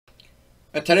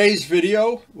Today's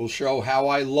video will show how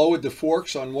I lowered the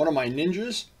forks on one of my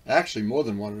Ninjas, actually more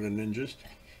than one of the Ninjas,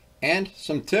 and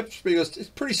some tips because it's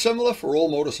pretty similar for all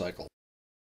motorcycles.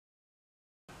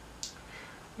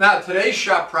 Now today's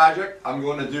shop project, I'm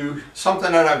going to do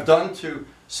something that I've done to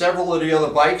several of the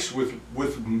other bikes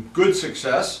with good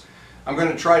success. I'm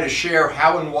going to try to share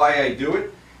how and why I do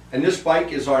it, and this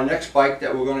bike is our next bike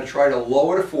that we're going to try to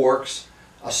lower the forks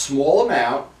a small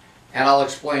amount, and I'll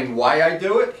explain why I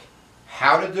do it,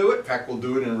 how to do it, in fact we'll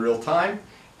do it in real time,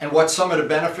 and what some of the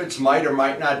benefits might or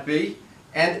might not be,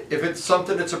 and if it's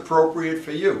something that's appropriate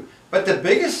for you. But the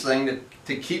biggest thing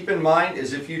to keep in mind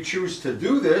is if you choose to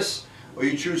do this, or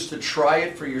you choose to try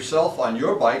it for yourself on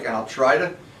your bike, and I'll try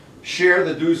to share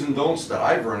the do's and don'ts that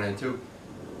I've run into,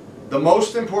 the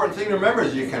most important thing to remember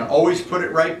is you can always put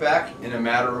it right back in a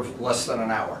matter of less than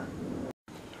an hour.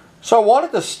 So I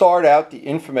wanted to start out the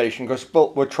information because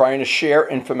we're trying to share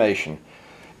information.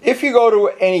 If you go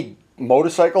to any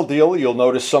motorcycle dealer, you'll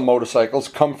notice some motorcycles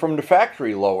come from the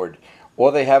factory lowered,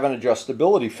 or they have an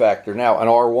adjustability factor. Now, an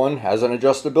R1 has an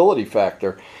adjustability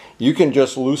factor. You can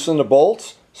just loosen the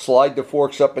bolts, slide the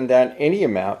forks up and down any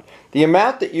amount. The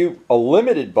amount that you are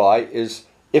limited by is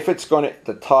if it's going to,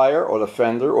 the tire or the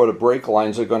fender or the brake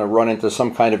lines are going to run into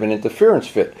some kind of an interference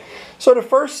fit. So the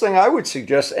first thing I would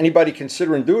suggest anybody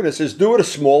considering doing this is do it a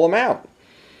small amount.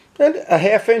 And a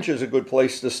 ½ inch is a good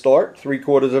place to start,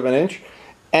 3/4 of an inch.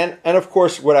 And of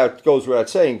course, goes without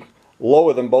saying,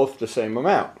 lower them both the same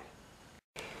amount.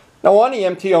 Now on the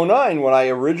MT-09, when I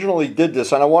originally did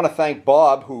this, and I want to thank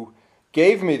Bob who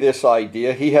gave me this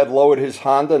idea. He had lowered his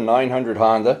Honda, 900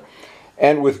 Honda,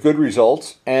 and with good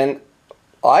results. And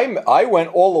I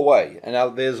went all the way. And now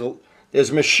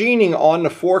there's machining on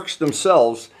the forks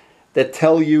themselves that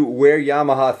tell you where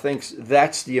Yamaha thinks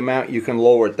that's the amount you can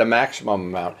lower it, the maximum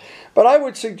amount. But I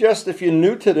would suggest if you're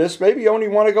new to this, maybe you only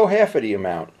want to go half of the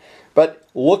amount. But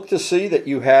look to see that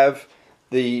you have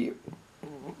the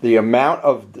amount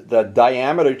of the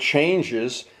diameter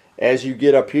changes as you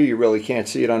get up here. You really can't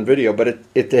see it on video, but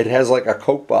it has like a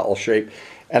Coke bottle shape.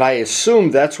 And I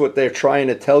assume that's what they're trying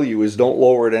to tell you is don't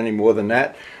lower it any more than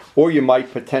that, or you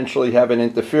might potentially have an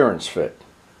interference fit.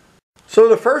 So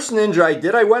the first Ninja I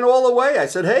did, I went all the way. I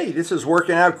said, hey, this is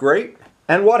working out great.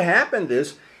 And what happened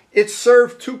is it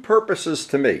served two purposes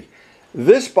to me.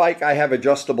 This bike I have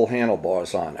adjustable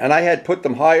handlebars on, and I had put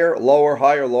them higher,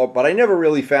 lower, but I never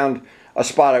really found a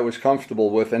spot I was comfortable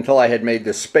with until I had made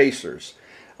the spacers.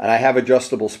 And I have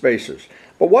adjustable spacers.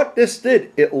 But what this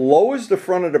did, it lowers the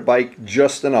front of the bike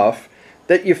just enough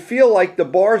that you feel like the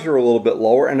bars are a little bit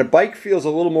lower and the bike feels a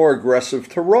little more aggressive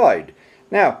to ride.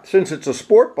 Now, since it's a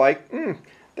sport bike,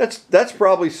 that's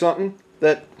probably something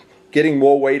that getting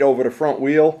more weight over the front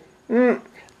wheel,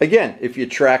 again, if you're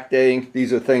track daying,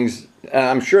 these are things, and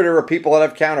I'm sure there are people that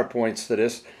have counterpoints to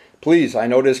this. Please, I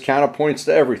know there's counterpoints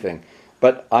to everything,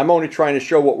 but I'm only trying to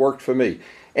show what worked for me.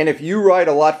 And if you ride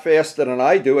a lot faster than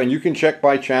I do, and you can check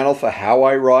my channel for how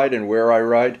I ride and where I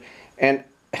ride, and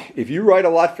if you ride a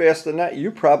lot faster than that, you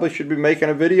probably should be making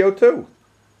a video too.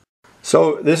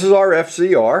 So this is our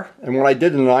FZR, and when I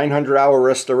did the 900-hour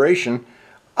restoration,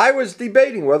 I was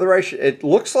debating whether I should. It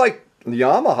looks like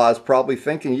Yamaha's probably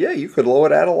thinking, yeah, you could lower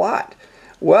that a lot.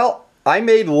 Well, I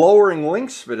made lowering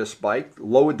links for this bike,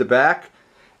 lowered the back,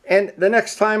 and the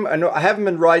next time, I haven't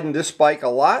been riding this bike a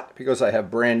lot because I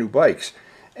have brand new bikes.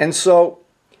 And so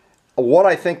what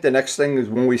I think the next thing is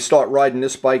when we start riding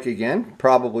this bike again,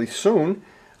 probably soon,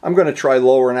 I'm going to try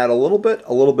lowering that a little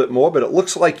bit more, but it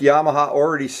looks like Yamaha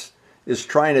already is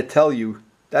trying to tell you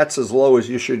that's as low as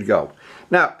you should go.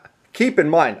 Now, keep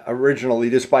in mind, originally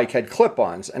this bike had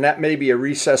clip-ons, and that may be a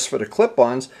recess for the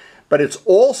clip-ons, but it's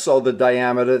also the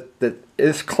diameter that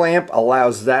this clamp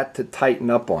allows that to tighten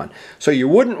up on. So you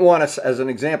wouldn't want to, as an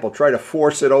example, try to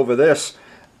force it over this.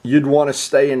 You'd want to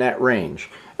stay in that range.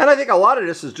 And I think a lot of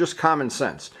this is just common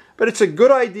sense, but it's a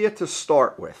good idea to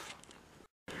start with.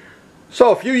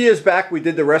 So a few years back we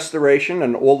did the restoration,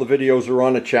 and all the videos are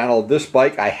on the channel of this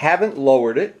bike. I haven't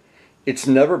lowered it. It's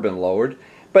never been lowered.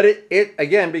 But it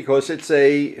again, because it's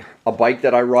a bike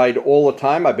that I ride all the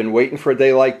time, I've been waiting for a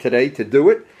day like today to do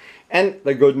it. And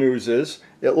the good news is,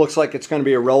 it looks like it's going to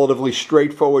be a relatively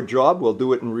straightforward job. We'll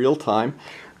do it in real time.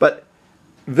 But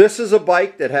this is a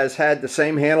bike that has had the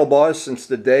same handlebars since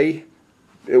the day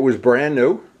it was brand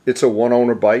new. It's a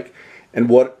one-owner bike. And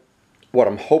what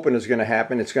I'm hoping is going to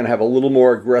happen, it's going to have a little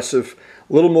more aggressive,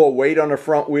 a little more weight on the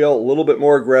front wheel, a little bit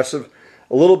more aggressive,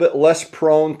 a little bit less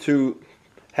prone to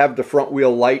have the front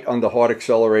wheel light on the hard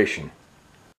acceleration.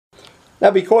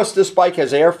 Now, because this bike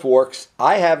has air forks,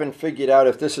 I haven't figured out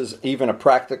if this is even a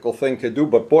practical thing to do,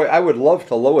 but boy, I would love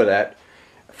to lower that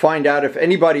find out if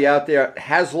anybody out there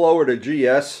has lowered a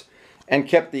GS and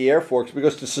kept the air forks,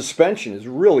 because the suspension is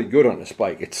really good on this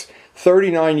bike. It's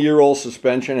 39-year-old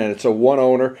suspension, and it's a one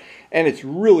owner, and it's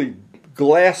really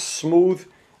glass smooth,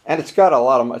 and it's got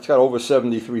over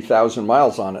 73,000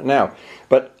 miles on it now.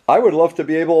 But I would love to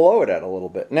be able to lower that a little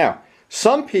bit. Now,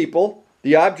 some people,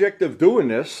 the object of doing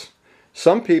this,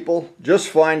 some people just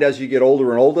find as you get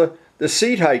older and older, the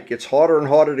seat height gets harder and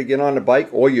harder to get on the bike,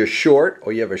 or you're short,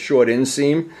 or you have a short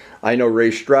inseam. I know Ray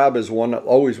Straub is one that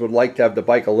always would like to have the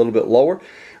bike a little bit lower.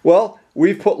 Well,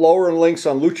 we've put lowering links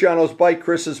on Luciano's bike,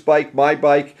 Chris's bike, my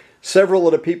bike. Several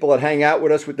of the people that hang out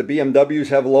with us with the BMWs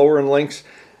have lowering links.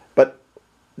 But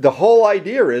the whole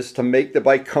idea is to make the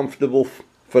bike comfortable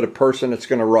for the person that's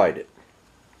going to ride it.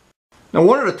 Now,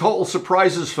 one of the total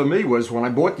surprises for me was when I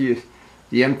bought the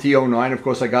MT-09. Of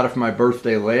course, I got it for my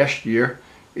birthday last year.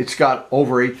 It's got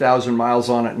over 8,000 miles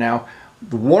on it now.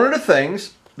 One of the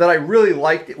things that I really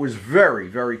liked, it was very,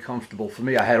 very comfortable for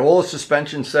me. I had all the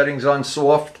suspension settings on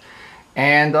soft,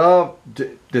 and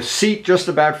the seat just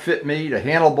about fit me. The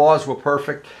handlebars were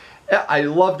perfect. I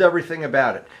loved everything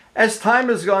about it. As time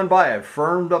has gone by, I've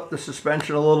firmed up the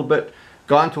suspension a little bit,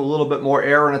 gone to a little bit more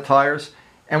air in the tires,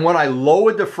 and when I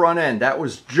lowered the front end, that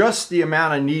was just the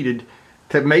amount I needed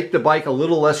to make the bike a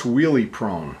little less wheelie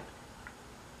prone.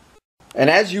 And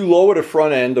as you lower the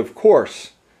front end, of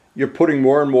course, you're putting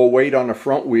more and more weight on the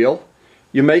front wheel.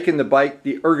 You're making the bike,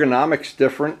 the ergonomics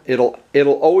different. It'll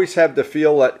always have the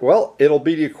feel that, well, it'll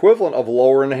be the equivalent of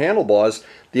lowering the handlebars.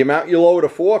 The amount you lower the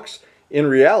forks, in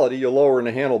reality, you're lowering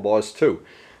the handlebars too.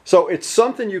 So it's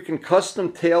something you can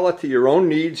custom tailor to your own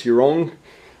needs, your own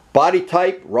body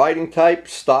type, riding type,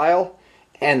 style.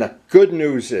 And the good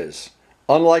news is,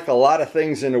 unlike a lot of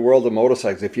things in the world of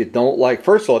motorcycles, if you don't like,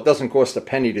 first of all, it doesn't cost a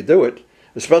penny to do it,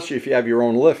 especially if you have your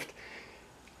own lift.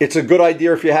 It's a good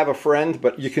idea if you have a friend,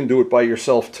 but you can do it by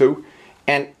yourself too.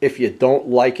 And if you don't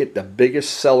like it, the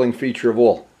biggest selling feature of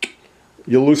all,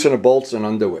 you loosen the bolts and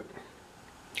undo it.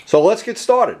 So let's get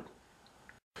started.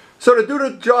 So to do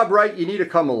the job right, you need a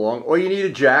come along, or you need a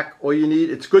jack, or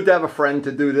it's good to have a friend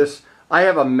to do this. I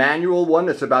have a manual one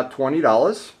that's about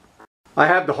 $20. I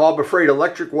have the Harbor Freight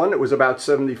electric one that was about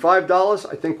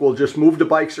 $75. I think we'll just move the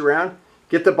bikes around,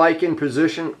 get the bike in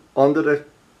position under the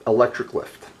electric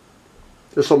lift.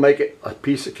 This will make it a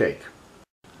piece of cake.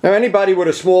 Now, anybody with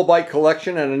a small bike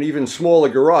collection and an even smaller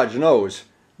garage knows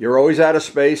you're always out of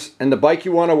space, and the bike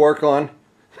you want to work on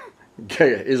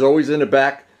is always in the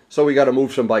back, so we got to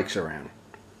move some bikes around.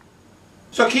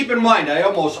 So keep in mind, I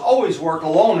almost always work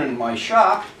alone in my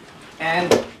shop,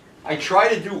 and I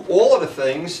try to do all of the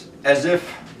things as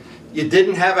if you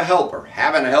didn't have a helper.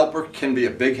 Having a helper can be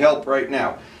a big help right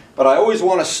now. But I always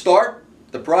want to start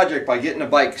the project by getting the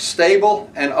bike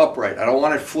stable and upright. I don't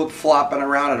want it flip-flopping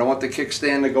around. I don't want the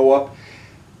kickstand to go up,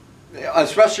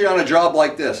 especially on a job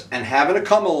like this. And having to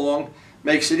come along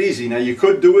makes it easy. Now, you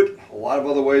could do it a lot of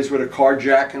other ways with a car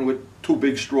jack and with two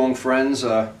big, strong friends,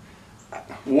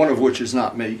 one of which is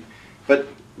not me. But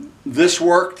this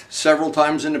worked several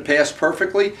times in the past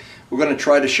perfectly. We're going to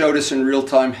try to show this in real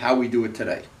time how we do it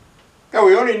today. Now,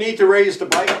 we only need to raise the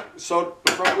bike so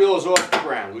the front wheel is off the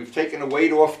ground. We've taken the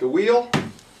weight off the wheel.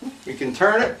 We can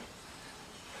turn it.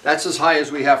 That's as high as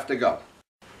we have to go.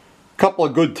 Couple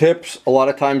of good tips. A lot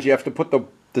of times you have to put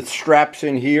the straps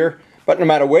in here, but no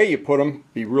matter where you put them,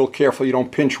 be real careful you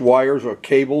don't pinch wires or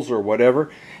cables or whatever.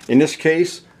 In this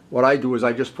case, what I do is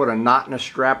I just put a knot in a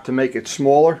strap to make it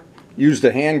smaller. Use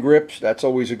the hand grips. That's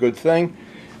always a good thing.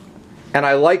 And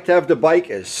I like to have the bike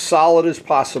as solid as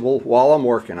possible while I'm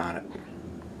working on it.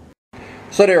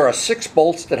 So there are 6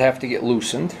 bolts that have to get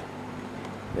loosened.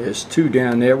 There's 2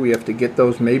 down there. We have to get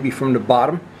those maybe from the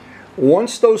bottom.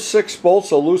 Once those 6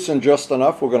 bolts are loosened just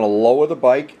enough, we're going to lower the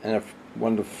bike, and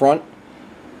when the front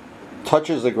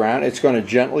touches the ground, it's going to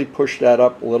gently push that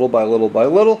up little by little by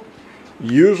little.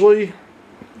 Usually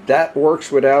that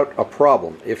works without a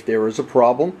problem. If there is a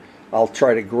problem, I'll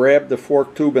try to grab the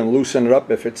fork tube and loosen it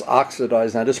up if it's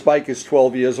oxidized. Now, this bike is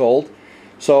 12 years old,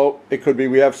 so it could be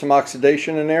we have some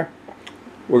oxidation in there.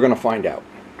 We're going to find out.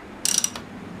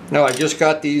 Now, I just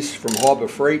got these from Harbor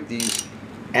Freight, these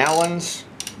Allens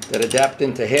that adapt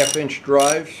into 1/2-inch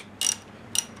drives,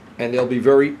 and they'll be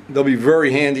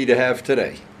very handy to have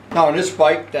today. Now, on this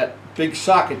bike, that big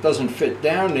socket doesn't fit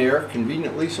down there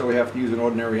conveniently, so we have to use an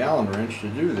ordinary Allen wrench to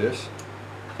do this.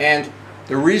 And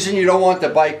the reason you don't want the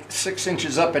bike 6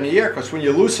 inches up in the air, because when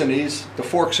you loosen these, the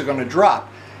forks are going to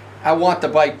drop. I want the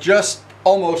bike just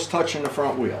almost touching the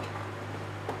front wheel.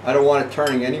 I don't want it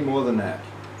turning any more than that.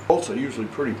 Bolts are usually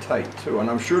pretty tight too, and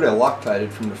I'm sure they're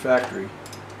Loctited from the factory,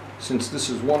 since this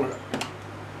is one of them.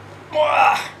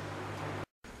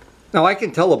 Now I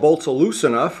can tell the bolts are loose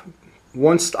enough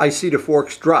once I see the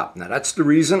forks drop. Now that's the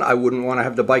reason I wouldn't want to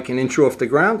have the bike an inch off the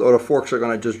ground, or the forks are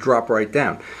going to just drop right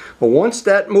down. But once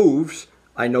that moves,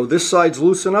 I know this side's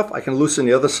loose enough, I can loosen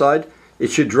the other side.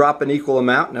 It should drop an equal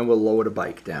amount, and then we'll lower the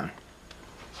bike down.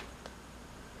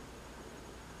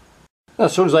 Now,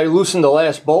 as soon as I loosen the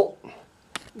last bolt,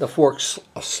 the forks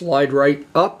slide right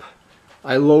up.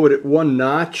 I lowered it one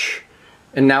notch,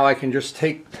 and now I can just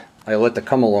I let the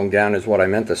come along down is what I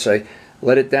meant to say.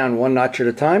 Let it down one notch at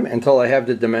a time until I have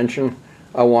the dimension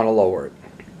I want to lower it.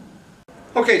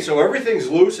 Okay, so everything's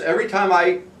loose. Every time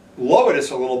I lower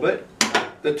this a little bit,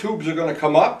 the tubes are going to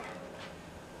come up.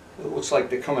 It looks like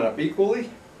they're coming up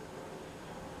equally.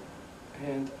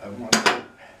 And I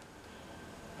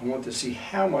want to see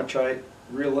how much I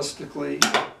realistically...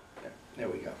 There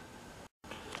we go.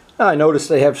 Now I notice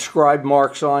they have scribe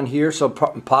marks on here, so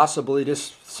possibly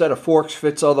this set of forks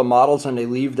fits other models and they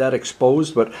leave that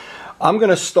exposed. But I'm going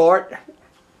to start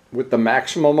with the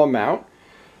maximum amount,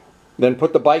 then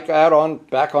put the bike out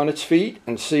back on its feet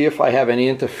and see if I have any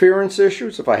interference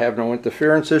issues. If I have no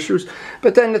interference issues,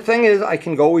 but then the thing is, I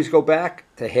can always go back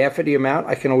to half of the amount.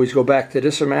 I can always go back to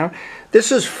this amount.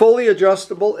 This is fully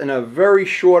adjustable in a very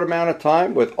short amount of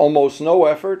time with almost no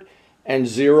effort and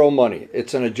zero money.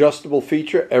 It's an adjustable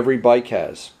feature every bike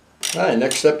has. All right,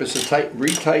 next step is to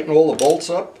retighten all the bolts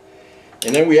up,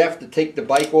 and then we have to take the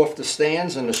bike off the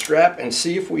stands and the strap and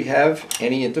see if we have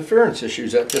any interference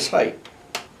issues at this height.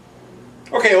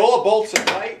 Okay, all the bolts are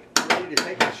tight. Ready to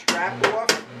take the strap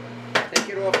off, take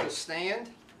it off the stand,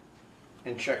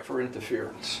 and check for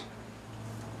interference.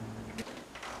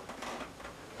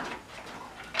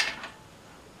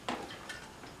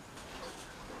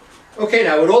 Okay,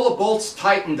 now with all the bolts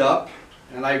tightened up,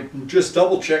 and I just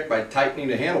double checked by tightening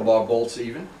the handlebar bolts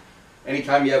even.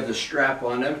 Anytime you have the strap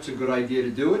on them, it's a good idea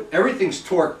to do it. Everything's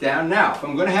torqued down. Now, if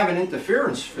I'm going to have an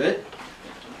interference fit,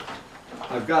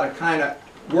 I've got to kind of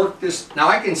work this. Now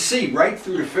I can see right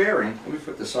through the fairing. Let me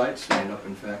put the side stand up,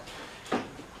 in fact.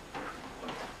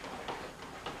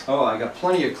 Oh, I got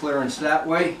plenty of clearance that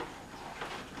way.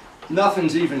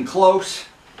 Nothing's even close.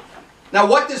 Now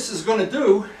what this is going to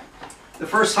do, the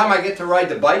first time I get to ride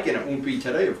the bike, and it won't be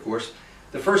today of course,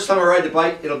 the first time I ride the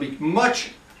bike, it'll be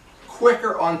much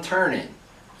quicker on turn-in.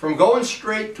 From going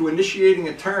straight to initiating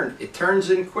a turn, it turns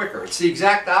in quicker. It's the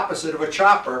exact opposite of a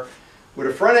chopper. With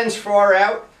the front end's far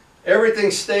out,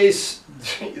 everything stays,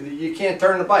 you can't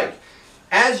turn the bike.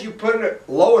 As you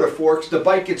lower the forks, the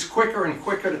bike gets quicker and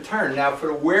quicker to turn. Now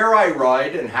for where I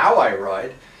ride and how I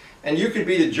ride, and you could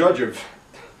be the judge of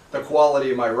the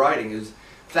quality of my riding, is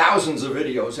thousands of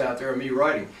videos out there of me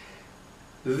riding.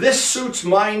 This suits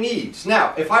my needs.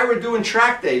 Now, if I were doing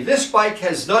track day, this bike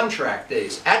has done track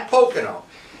days at Pocono.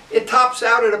 It tops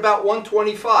out at about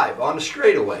 125 on the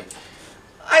straightaway.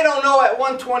 I don't know at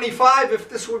 125 if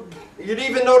this would, you'd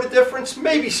even know the difference.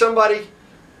 Maybe somebody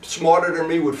smarter than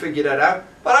me would figure that out.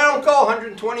 But I don't go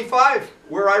 125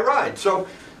 where I ride. So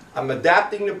I'm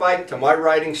adapting the bike to my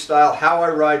riding style, how I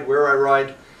ride, where I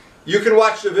ride. You can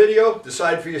watch the video,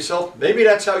 decide for yourself. Maybe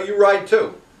that's how you ride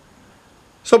too.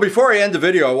 So before I end the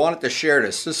video, I wanted to share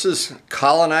this. This is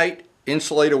Colonite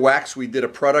insulator wax. We did a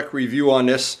product review on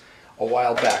this a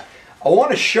while back. I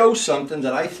want to show something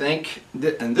that I think,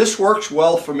 and this works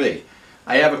well for me.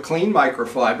 I have a clean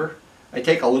microfiber. I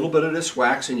take a little bit of this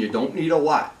wax, and you don't need a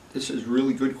lot. This is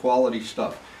really good quality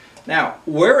stuff. Now,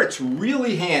 where it's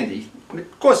really handy,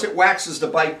 of course it waxes the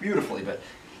bike beautifully, but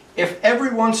if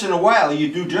every once in a while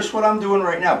you do just what I'm doing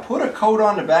right now, put a coat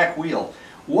on the back wheel,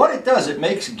 what it does, it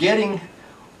makes getting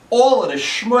all of the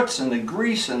schmutz and the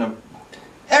grease and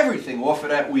everything off of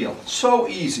that wheel so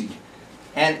easy.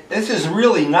 And this is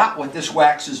really not what this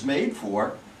wax is made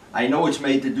for. I know it's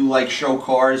made to do like show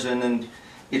cars, and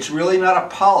it's really not a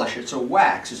polish, it's a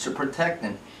wax, it's a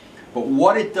protectant. But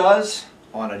what it does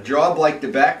on a job like the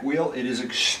back wheel, it is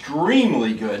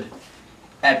extremely good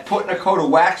at putting a coat of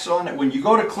wax on it. When you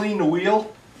go to clean the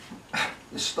wheel,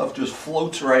 this stuff just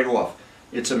floats right off.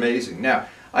 It's amazing. Now,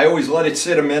 I always let it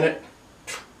sit a minute.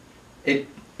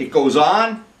 It goes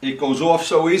on, it goes off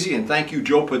so easy, and thank you,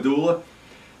 Joe Padula.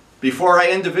 Before I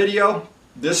end the video,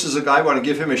 this is a guy, I want to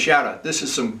give him a shout out. This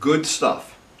is some good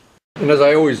stuff. And as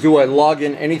I always do, I log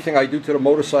in anything I do to the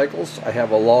motorcycles. I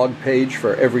have a log page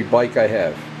for every bike I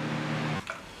have.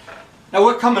 Now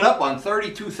we're coming up on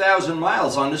 32,000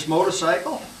 miles on this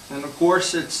motorcycle, and of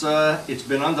course it's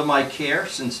been under my care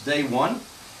since day one.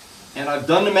 And I've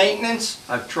done the maintenance.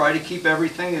 I've tried to keep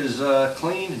everything as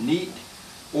clean, neat,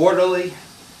 orderly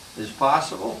as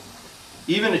possible,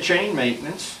 even the chain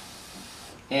maintenance.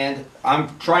 And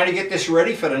I'm trying to get this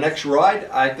ready for the next ride.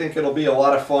 I think it'll be a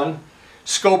lot of fun.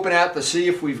 scoping out to see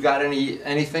if we've got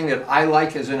anything that I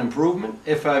like as an improvement.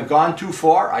 If I've gone too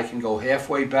far, I can go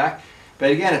halfway back.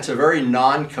 But again, it's a very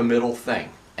non-committal thing.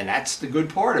 And that's the good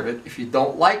part of it. If you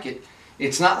don't like it,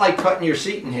 it's not like cutting your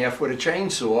seat in half with a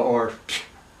chainsaw or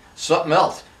something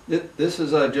else. This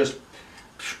is just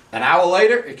an hour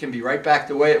later, it can be right back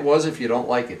the way it was if you don't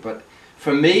like it. But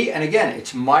for me, and again,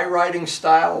 it's my riding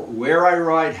style, where I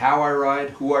ride, how I ride,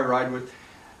 who I ride with.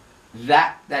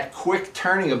 That quick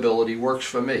turning ability works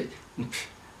for me.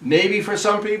 Maybe for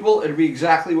some people, it'd be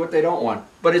exactly what they don't want.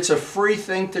 But it's a free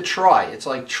thing to try. It's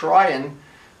like trying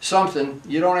something.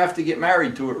 You don't have to get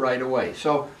married to it right away.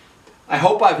 So I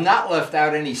hope I've not left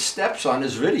out any steps on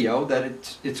this video,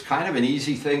 that it's kind of an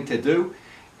easy thing to do.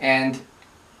 And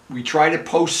we try to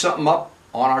post something up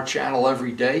on our channel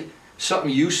every day.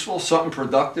 Something useful, something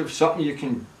productive, something you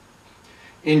can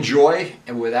enjoy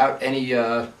and without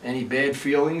any bad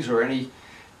feelings or any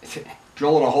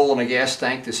drilling a hole in a gas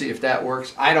tank to see if that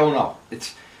works. I don't know.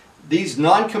 It's these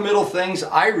non-committal things,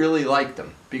 I really like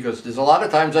them because there's a lot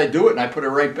of times I do it and I put it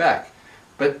right back.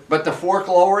 But the fork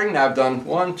lowering, now I've done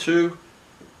 1, 2,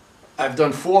 I've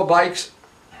done 4 bikes,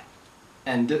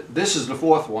 and this is the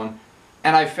 4th one,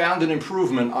 and I found an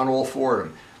improvement on all 4 of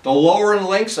them. The lowering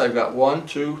links, I've got 1,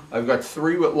 2, I've got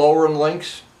 3 with lowering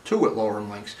links, 2 with lowering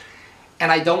links.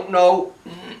 And I don't know,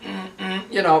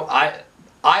 you know,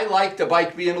 I like the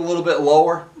bike being a little bit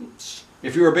lower.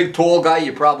 If you're a big tall guy,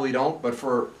 you probably don't. But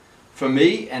for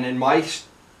me and in my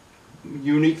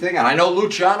unique thing, and I know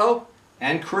Luciano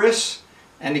and Chris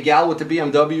and the gal with the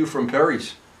BMW from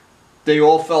Perry's, they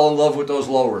all fell in love with those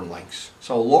lowering links.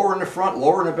 So lower in the front,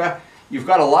 lower in the back. You've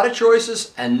got a lot of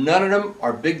choices and none of them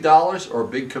are big dollars or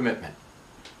big commitment.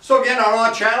 So again, on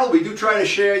our channel, we do try to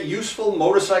share useful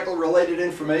motorcycle-related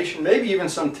information, maybe even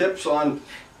some tips on,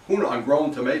 on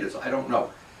growing tomatoes, I don't know.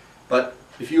 But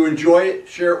if you enjoy it,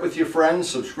 share it with your friends,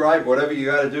 subscribe, whatever you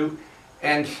got to do,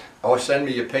 and or send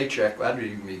me a paycheck, that'd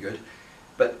be good.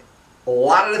 But a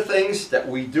lot of the things that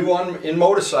we do in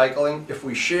motorcycling, if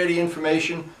we share the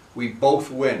information, we both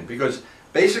win. Because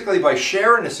basically by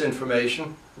sharing this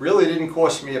information, really didn't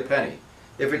cost me a penny.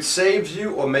 If it saves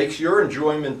you or makes your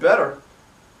enjoyment better,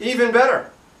 even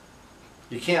better.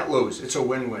 You can't lose. It's a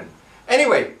win-win.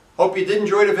 Anyway, hope you did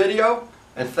enjoy the video,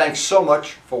 and thanks so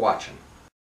much for watching.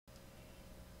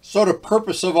 So the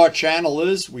purpose of our channel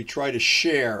is we try to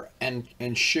share and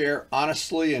share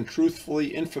honestly and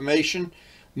truthfully information,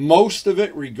 most of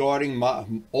it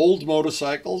regarding old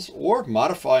motorcycles or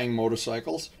modifying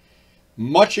motorcycles.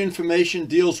 Much information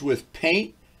deals with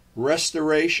paint,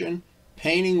 restoration,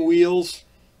 painting wheels,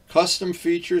 custom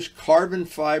features, carbon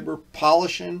fiber,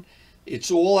 polishing.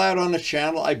 It's all out on the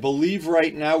channel. I believe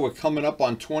right now we're coming up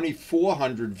on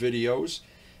 2,400 videos.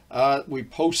 We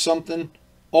post something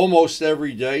almost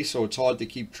every day, so it's hard to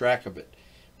keep track of it.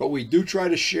 But we do try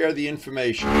to share the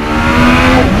information.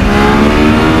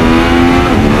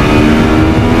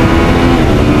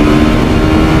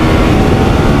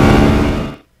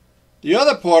 The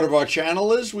other part of our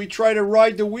channel is we try to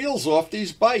ride the wheels off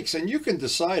these bikes, and you can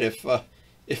decide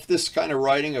if this kind of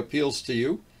riding appeals to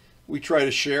you. We try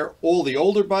to share all the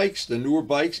older bikes, the newer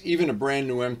bikes, even a brand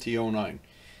new MT-09.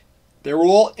 They're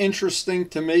all interesting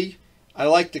to me. I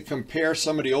like to compare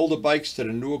some of the older bikes to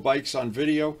the newer bikes on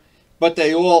video, but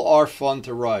they all are fun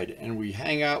to ride, and we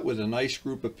hang out with a nice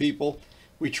group of people.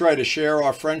 We try to share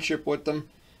our friendship with them.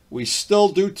 We still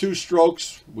do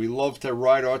 2-strokes. We love to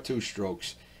ride our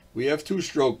 2-strokes. We have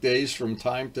 2-stroke days from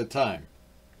time to time.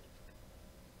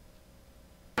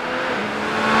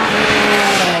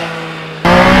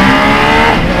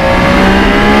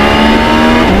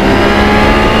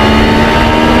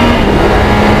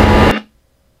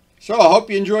 So I hope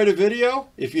you enjoyed the video.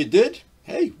 If you did,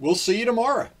 hey, we'll see you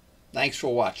tomorrow. Thanks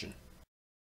for watching.